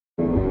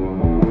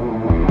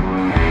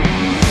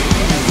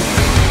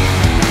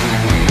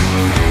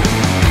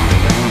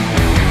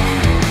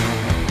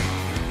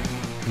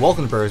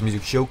Welcome to Brier's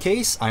Music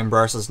Showcase. I'm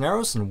Bryer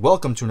and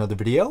welcome to another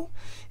video.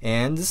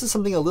 And this is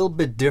something a little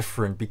bit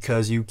different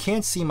because you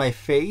can't see my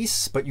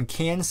face, but you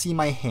can see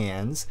my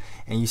hands,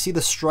 and you see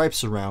the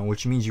stripes around,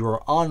 which means you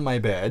are on my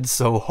bed,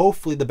 so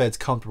hopefully the bed's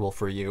comfortable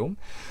for you.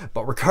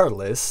 But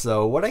regardless,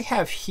 so what I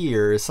have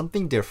here is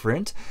something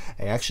different.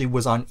 I actually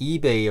was on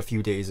eBay a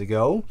few days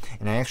ago,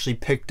 and I actually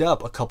picked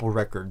up a couple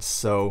records.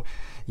 So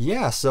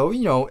yeah,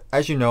 so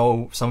as you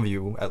know, some of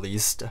you at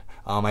least,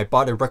 I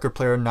bought a record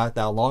player not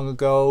that long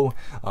ago.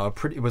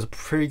 It was a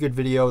pretty good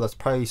video. That's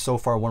probably so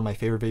far one of my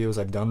favorite videos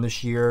I've done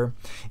this year.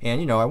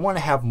 And I want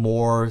to have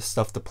more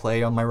stuff to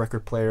play on my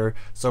record player.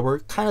 So we're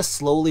kind of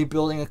slowly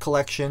building a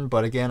collection,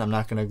 but again, I'm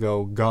not going to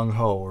go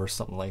gung-ho or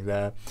something like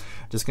that.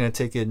 Just going to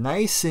take it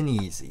nice and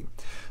easy.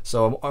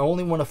 So I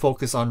only want to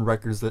focus on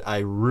records that I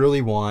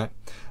really want.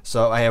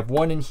 So I have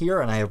one in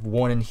here and I have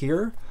one in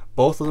here.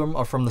 Both of them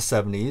are from the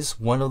 70s.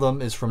 One of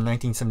them is from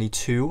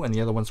 1972 and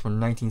the other one's from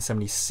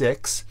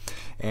 1976.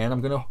 And I'm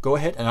going to go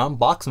ahead and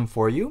unbox them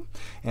for you.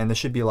 And this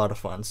should be a lot of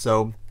fun.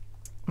 So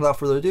without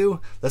further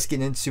ado, let's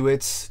get into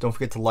it. Don't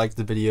forget to like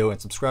the video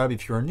and subscribe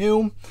if you're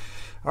new.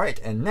 Alright,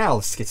 and now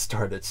let's get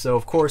started. So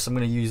of course I'm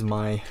going to use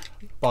my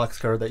box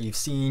cover that you've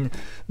seen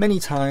many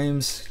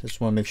times.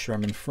 Just want to make sure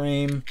I'm in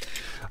frame.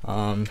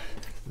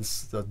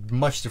 This is a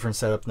much different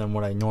setup than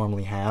what I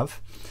normally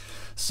have.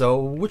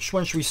 So which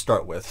one should we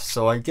start with?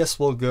 So I guess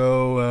we'll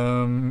go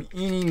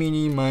eeny,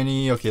 meeny,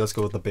 miny. Okay, let's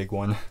go with the big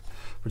one.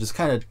 Which is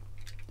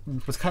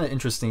what's kind of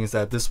interesting is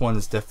that this one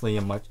is definitely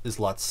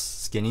a lot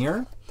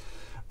skinnier,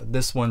 but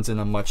this one's in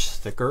a much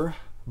thicker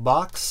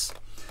box.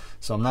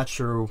 So I'm not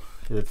sure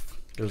if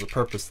there's a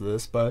purpose to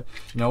this, but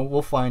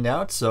we'll find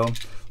out. So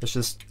let's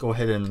just go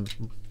ahead and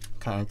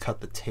kind of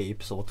cut the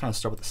tape. So we'll kind of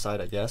start with the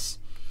side, I guess.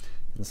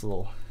 This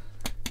little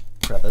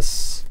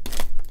crevice.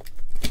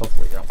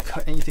 Hopefully I don't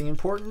cut anything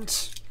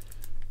important.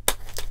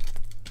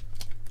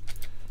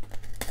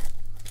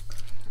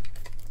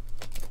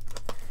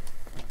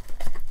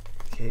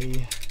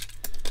 Okay.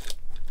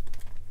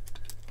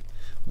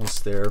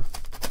 Almost there.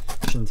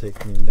 Shouldn't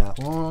take me that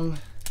long.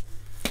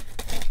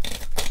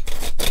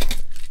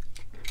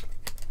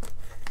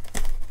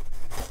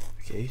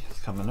 Okay,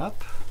 it's coming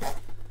up.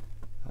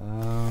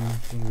 I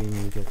think we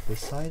need to get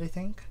this side, I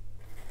think.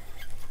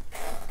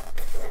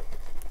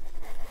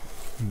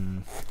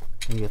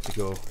 We have to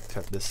go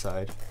cut this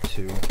side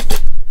too.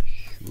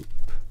 Shoop.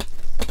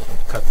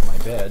 Cut my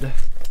bed.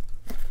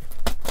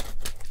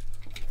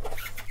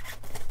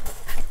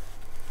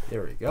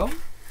 There we go.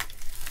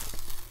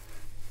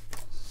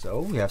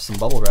 So we have some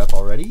bubble wrap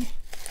already,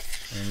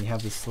 and we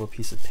have this little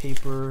piece of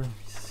paper. Let me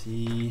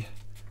see.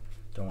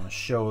 Don't want to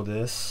show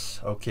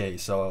this. Okay,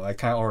 so I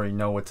kind of already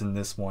know what's in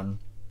this one.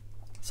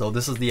 So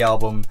this is the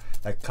album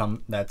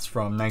that's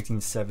from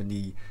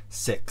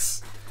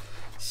 1976.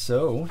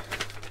 So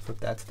put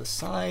that to the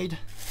side.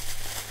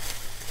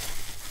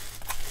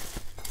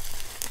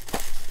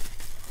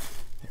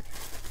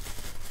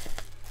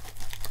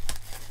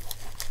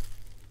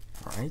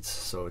 Alright,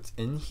 so it's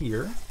in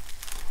here.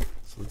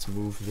 So let's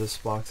move this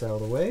box out of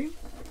the way.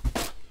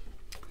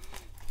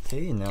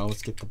 Okay, and now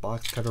let's get the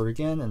box cutter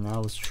again, and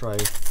now let's try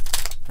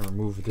and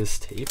remove this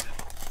tape.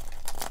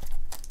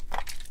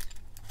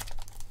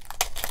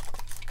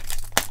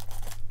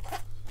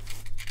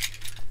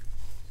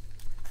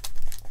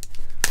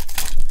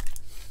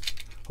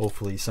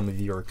 Hopefully some of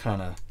you are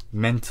kind of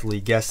mentally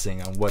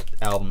guessing on what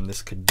album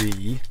this could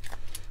be.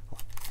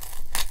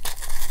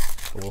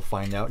 But we'll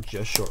find out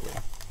just shortly.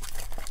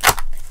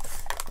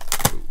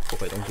 Ooh,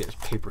 hope I don't get a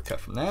paper cut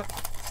from that.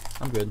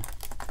 I'm good.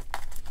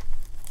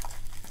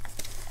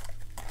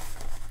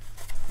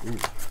 Ooh,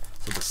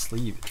 so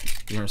the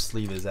inner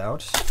sleeve is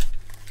out. So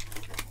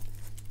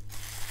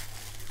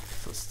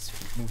let's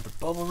remove the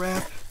bubble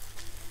wrap.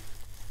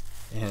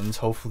 And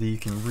hopefully you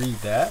can read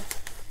that.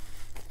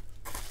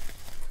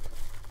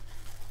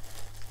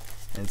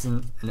 It's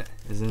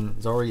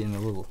already in a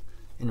little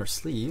inner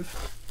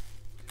sleeve.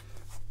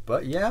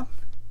 But yeah,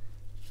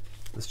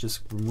 let's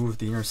just remove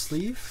the inner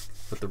sleeve,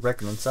 put the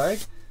record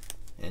inside,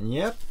 and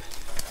yep,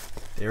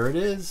 there it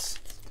is.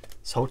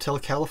 It's Hotel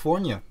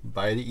California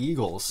by the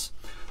Eagles.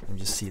 Let me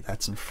just see if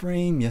that's in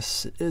frame.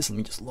 Yes, it is. Let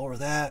me just lower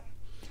that.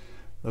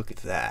 Look at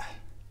that.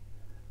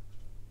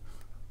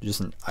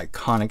 Just an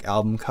iconic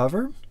album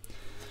cover.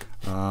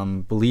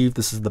 Believe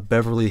this is the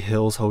Beverly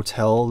Hills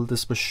Hotel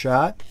this was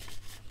shot.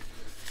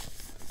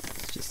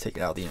 Just take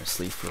it out of the inner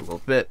sleeve for a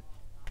little bit.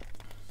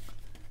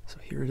 So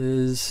here it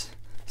is.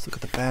 Let's look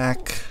at the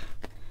back.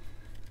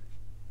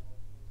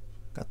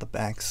 Got the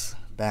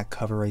back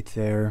cover right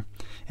there.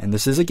 And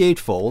this is a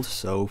gatefold,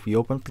 so if we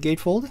open up the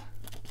gatefold.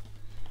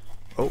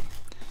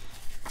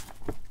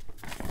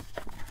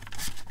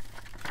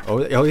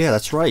 Oh yeah,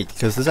 that's right,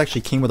 because this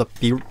actually came with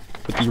the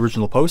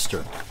original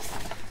poster.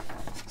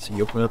 So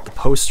you open up the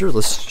poster.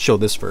 Let's show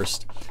this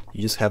first.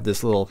 You just have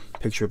this little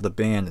picture of the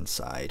band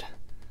inside.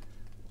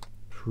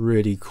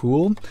 Pretty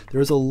cool.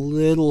 There's a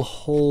little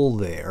hole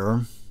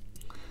there,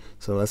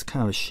 so that's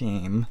kind of a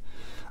shame.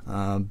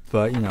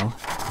 But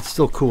it's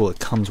still cool. It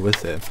comes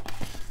with it.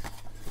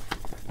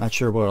 Not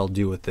sure what I'll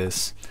do with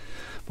this,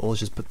 but let's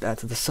just put that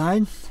to the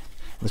side.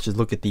 Let's just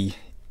look at the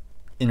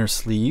inner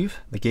sleeve,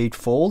 the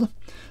gatefold.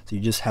 So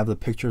you just have the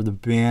picture of the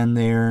band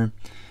there,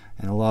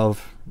 and a lot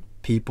of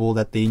people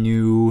that they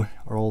knew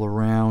are all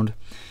around.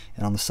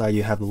 And on the side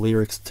you have the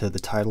lyrics to the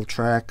title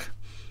track.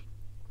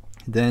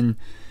 Then,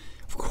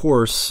 of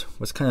course,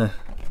 what's kind of,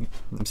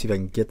 let me see if I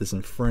can get this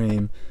in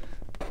frame,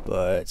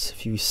 but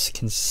if you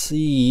can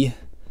see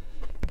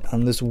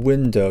on this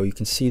window, you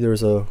can see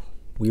there's a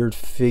weird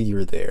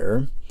figure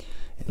there,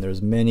 and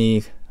there's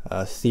many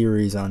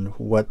theories on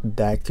what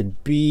that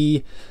could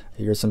be.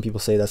 I hear some people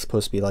say that's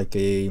supposed to be like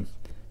a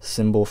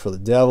symbol for the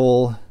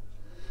devil.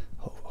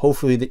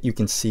 Hopefully that you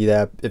can see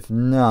that. If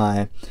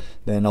not,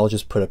 then I'll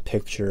just put a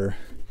picture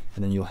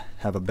and then you'll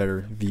have a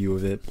better view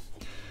of it.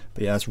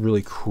 But yeah, it's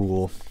really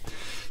cool.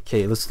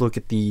 Okay, let's look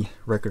at the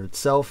record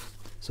itself.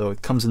 So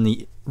it comes in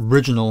the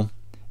original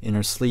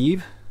inner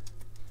sleeve.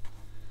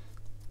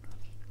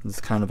 It's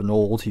kind of an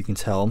old, you can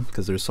tell,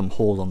 because there's some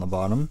holes on the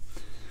bottom.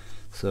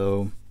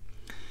 So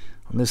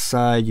on this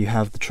side you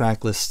have the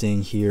track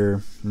listing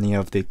here, and you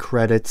have the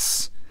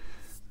credits,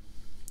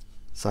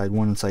 side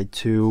 1 and side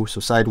 2. So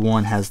side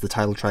 1 has the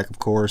title track, of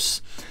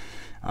course.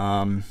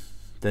 Then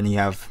you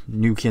have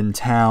New Kid in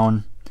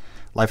Town,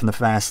 Life in the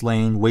Fast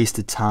Lane,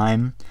 Wasted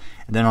Time.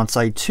 And then on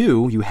side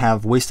 2 you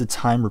have Wasted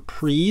Time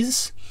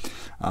Reprise.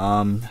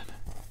 Of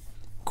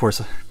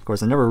course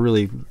I never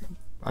really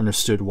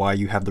understood why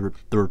you have the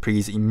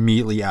reprise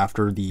immediately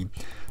after the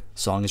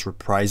song is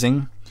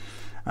reprising.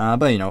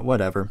 But you know,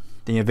 whatever.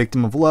 Then you have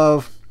Victim of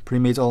Love,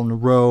 Pre-Mates All in a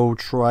Row,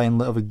 Try and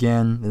Love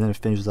Again, and then it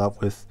finishes up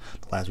with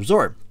The Last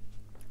Resort.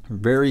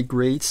 Very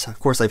great. Of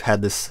course, I've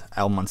had this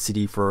album on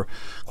CD for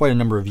quite a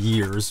number of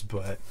years,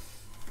 but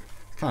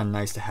it's kind of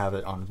nice to have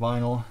it on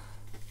vinyl.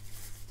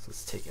 So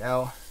let's take it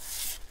out.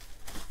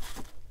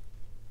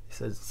 It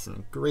says it's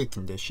in great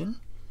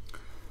condition.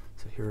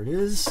 So here it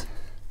is.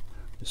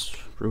 Just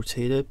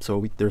rotate it.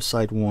 So there's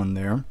side 1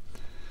 there. I'm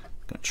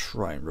gonna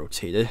try and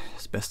rotate it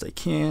as best I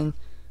can.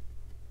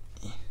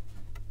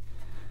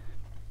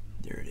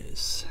 There it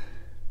is.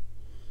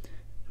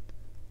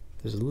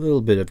 There's a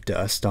little bit of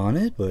dust on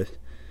it, but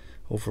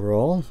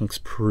overall looks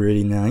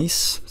pretty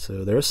nice.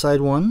 So there's side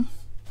 1.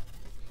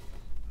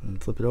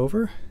 And flip it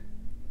over.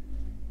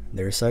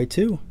 There's side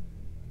 2.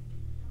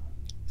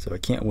 So I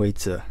can't wait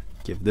to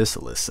give this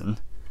a listen.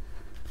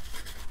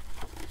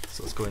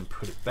 So let's go ahead and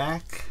put it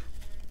back.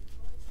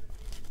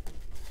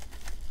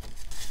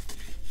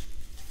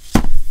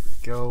 There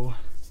we go.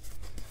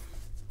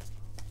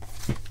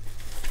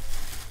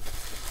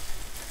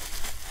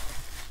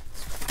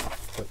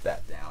 Put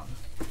that down.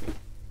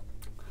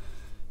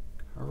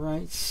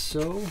 Alright,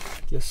 so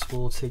I guess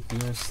we'll take the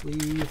inner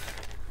sleeve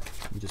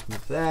and just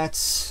move that.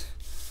 So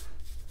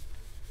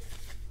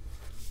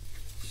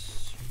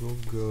we'll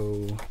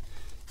go,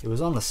 it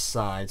was on the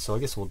side, so I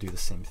guess we'll do the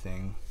same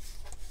thing.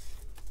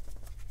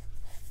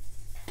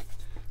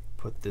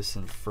 Put this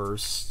in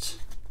first.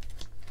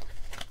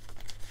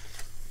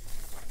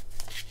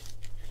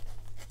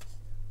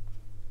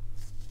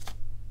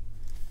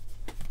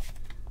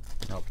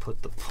 And I'll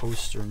put the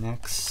poster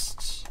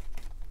next.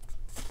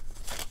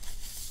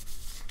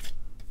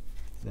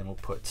 Then we'll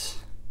put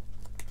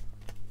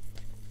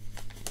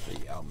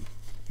the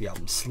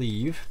album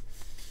sleeve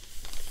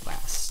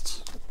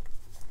last.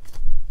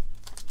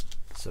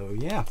 So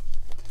yeah,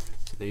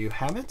 so there you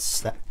have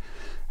it.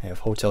 I have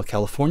Hotel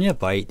California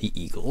by the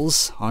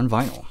Eagles on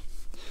vinyl.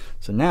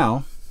 So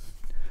now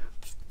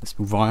let's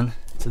move on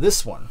to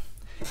this one.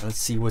 Let's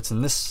see what's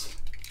in this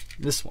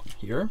one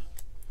here.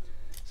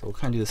 So we'll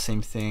kind of do the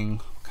same thing.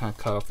 We'll kind of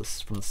cut off this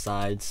from the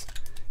sides.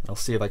 And I'll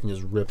see if I can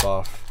just rip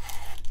off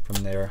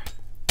from there.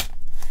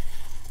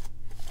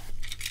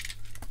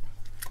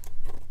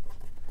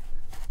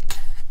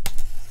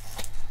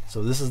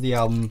 So this is the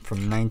album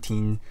from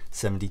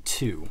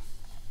 1972.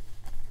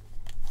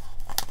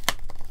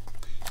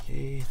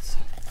 Okay,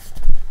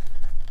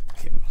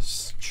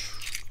 let's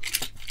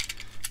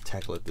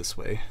tackle it this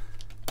way.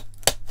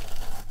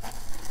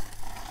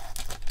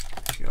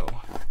 There we go.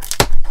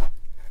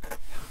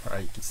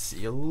 Alright, you can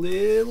see a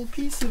little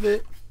piece of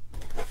it.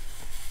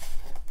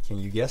 Can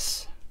you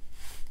guess?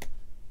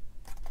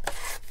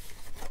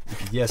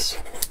 If you guess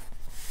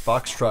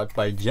Foxtrot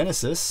by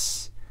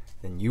Genesis,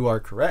 then you are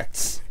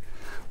correct.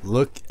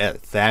 Look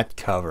at that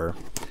cover.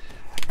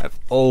 I've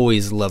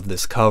always loved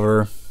this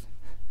cover.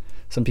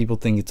 Some people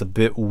think it's a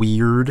bit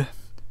weird,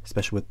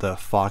 especially with the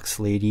fox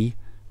lady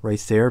right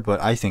there, but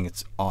I think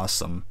it's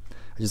awesome.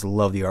 I just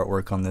love the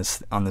artwork on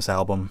this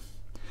album.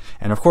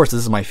 And of course,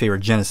 this is my favorite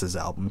Genesis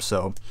album,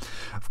 so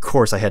of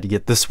course I had to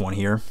get this one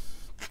here.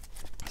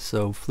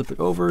 So flip it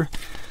over.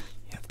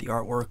 You have the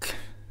artwork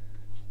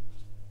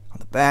on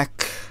the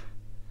back.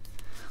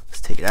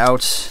 Let's take it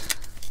out.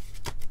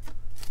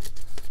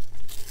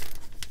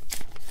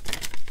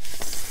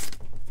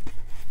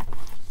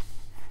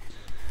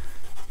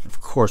 Of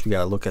course, we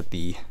gotta look at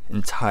the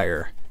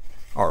entire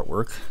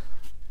artwork.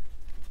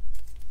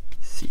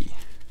 Let's see.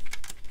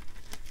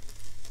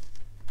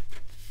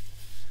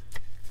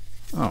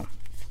 Oh,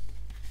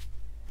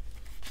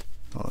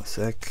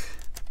 sec.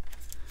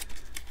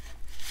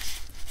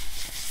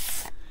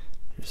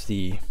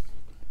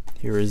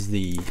 Here is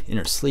the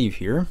inner sleeve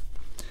here,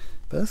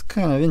 but that's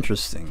kind of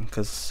interesting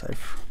because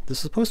this is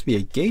supposed to be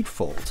a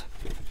gatefold.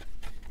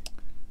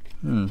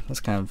 That's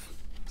kind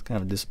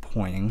of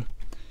disappointing.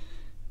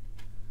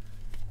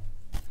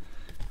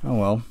 Oh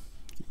well,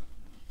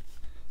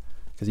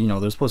 because you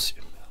know there's supposed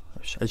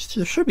to,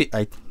 there should be.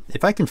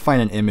 If I can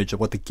find an image of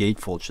what the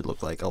gatefold should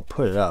look like, I'll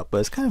put it up. But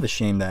it's kind of a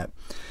shame that,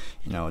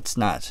 you know, it's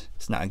not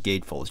a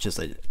gatefold. It's just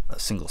a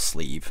single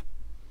sleeve.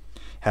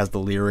 Has the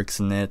lyrics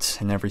in it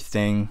and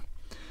everything.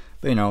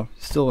 But you know,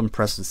 still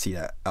impressed to see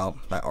that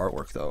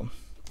artwork though.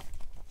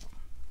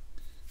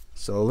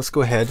 So let's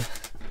go ahead.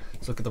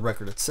 Let's look at the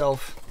record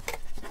itself.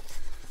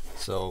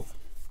 So I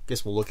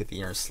guess we'll look at the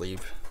inner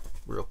sleeve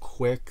real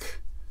quick.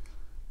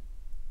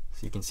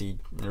 So you can see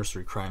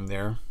Nursery Crime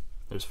there.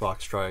 There's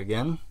Foxtrot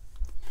again.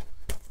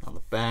 On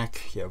the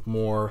back, you have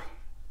more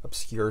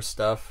obscure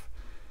stuff.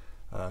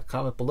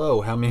 Comment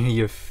below, how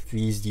many of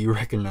these do you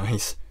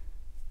recognize?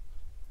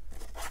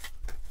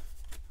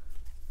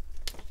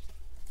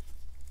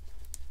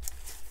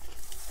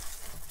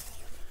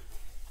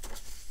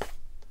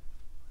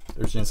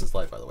 There's Genesis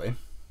Live, by the way.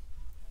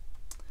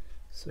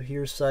 So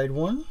here's side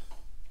one.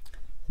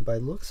 And by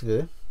the looks of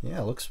it, yeah,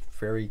 it looks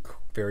very,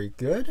 very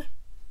good.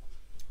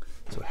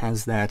 So it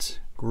has that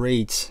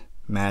great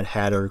Mad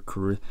Hatter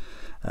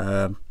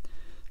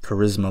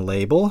charisma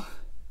label.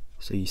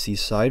 So you see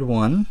side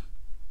one,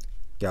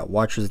 got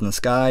Watchers in the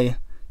Sky,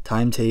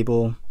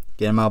 Timetable,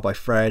 Get 'Em Out by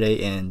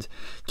Friday, and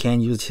Can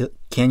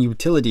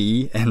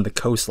Utility and the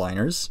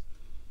Coastliners.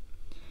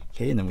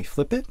 Okay, and then we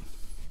flip it.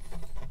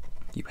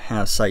 You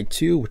have side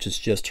two, which is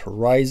just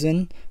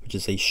Horizon, which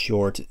is a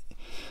short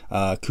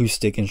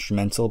acoustic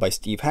instrumental by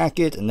Steve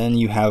Hackett, and then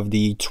you have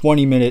the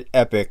 20-minute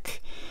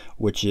epic,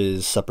 which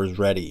is Supper's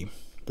Ready,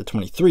 the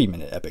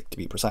 23-minute epic to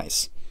be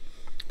precise.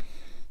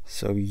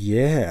 So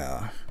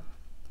yeah,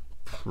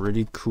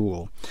 pretty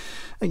cool.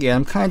 Again,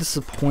 I'm kind of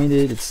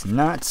disappointed it's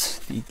not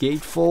the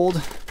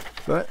gatefold,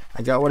 but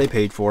I got what I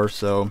paid for,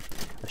 so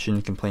I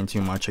shouldn't complain too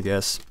much, I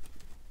guess.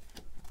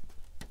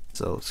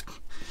 So let's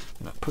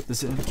put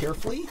this in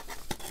carefully.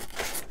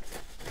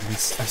 I'm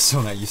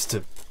so not used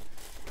to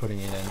putting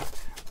it in.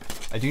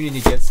 I do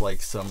need to get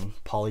like some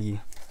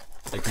poly,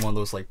 like one of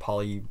those like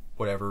poly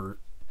whatever.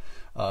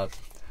 You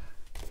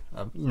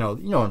know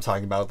what I'm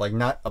talking about. Like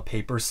not a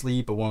paper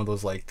sleeve, but one of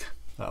those like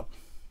I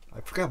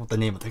forgot what the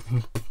name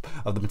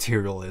of the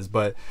material is,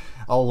 but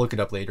I'll look it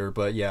up later.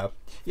 But yeah,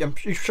 I'm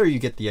sure you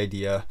get the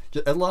idea.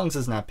 Just, as long as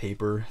it's not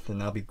paper, then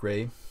that'll be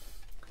great.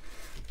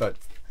 But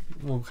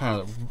I'll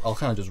kind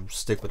of just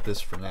stick with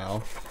this for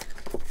now.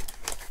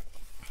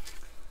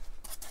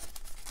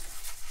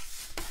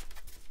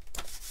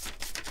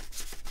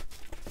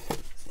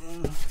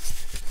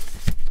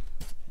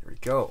 Here we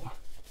go.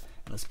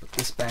 Let's put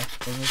this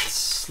back in its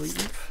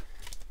sleeve.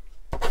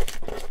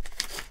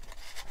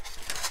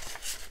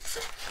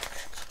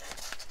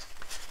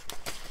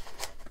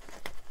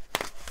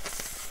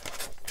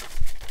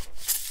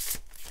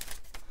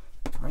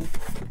 Alright,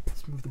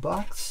 let's move the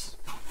box.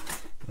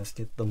 Let's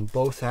get them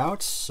both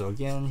out. So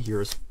again,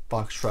 here's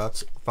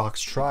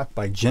Foxtrot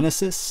by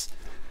Genesis.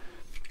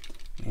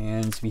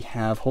 And we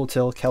have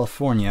Hotel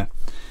California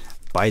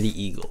by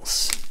the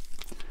Eagles.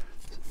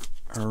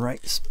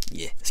 Alright,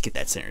 yeah, let's get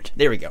that centered.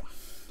 There we go.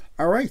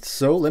 Alright,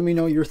 so let me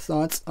know your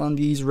thoughts on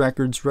these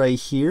records right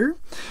here.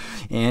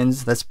 And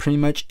that's pretty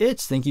much it.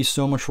 Thank you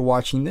so much for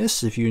watching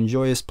this. If you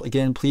enjoy this,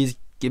 again, please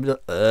give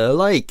it a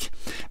like.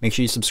 Make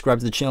sure you subscribe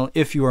to the channel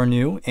if you are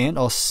new. And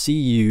I'll see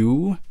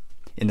you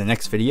in the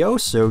next video.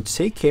 So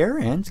take care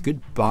and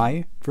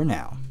goodbye for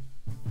now.